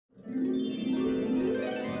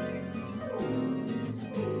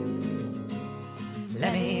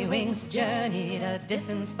Lemmiwinks journeyed a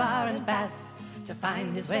distance far and fast to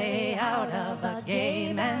find his way out of a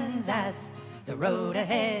gay man's ass. The road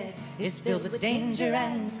ahead is filled with danger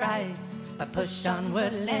and fright, but push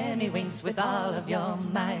onward, Lemmiwinks, with all of your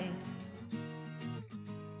might.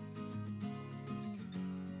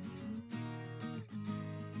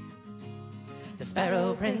 The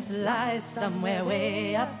Sparrow Prince lies somewhere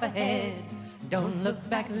way up ahead. Don't look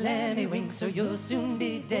back, Lemmiwinks, or you'll soon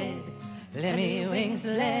be dead. Lemmiwinks,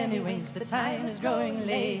 Lemmiwinks, the time is growing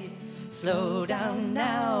late. Slow down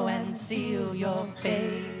now and seal your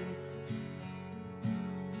fate.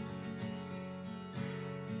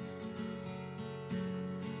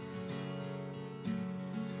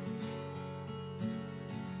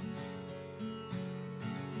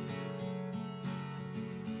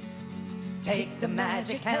 Take the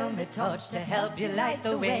magic helmet torch to help you light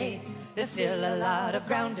the way. There's still a lot of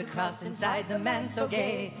ground to cross inside the man so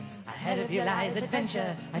gay. Ahead of you lies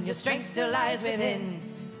adventure, and your strength still lies within.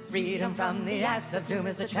 Freedom from the ass of doom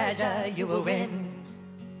is the treasure you will win.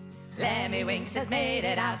 Lemmiwinks has made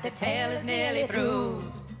it out, the tale is nearly through.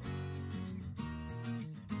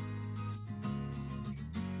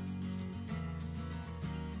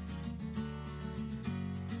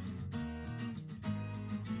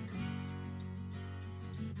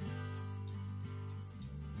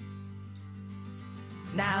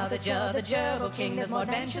 Now that you're the gerbil king, there's more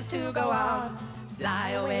adventures to go on. Fly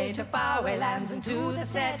away to faraway lands and to the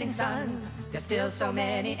setting sun. There's still so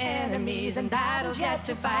many enemies and battles yet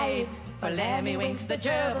to fight, for Lemmiwinks, the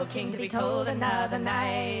gerbil king, to be told another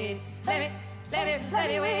night. Lemmiwinks,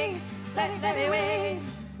 Lemmiwinks,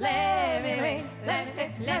 Lemmiwinks, Lemmiwinks,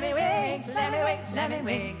 Lemmiwinks,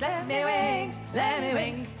 Lemmiwinks, Lemmiwinks,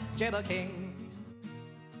 Lemmiwinks, gerbil king.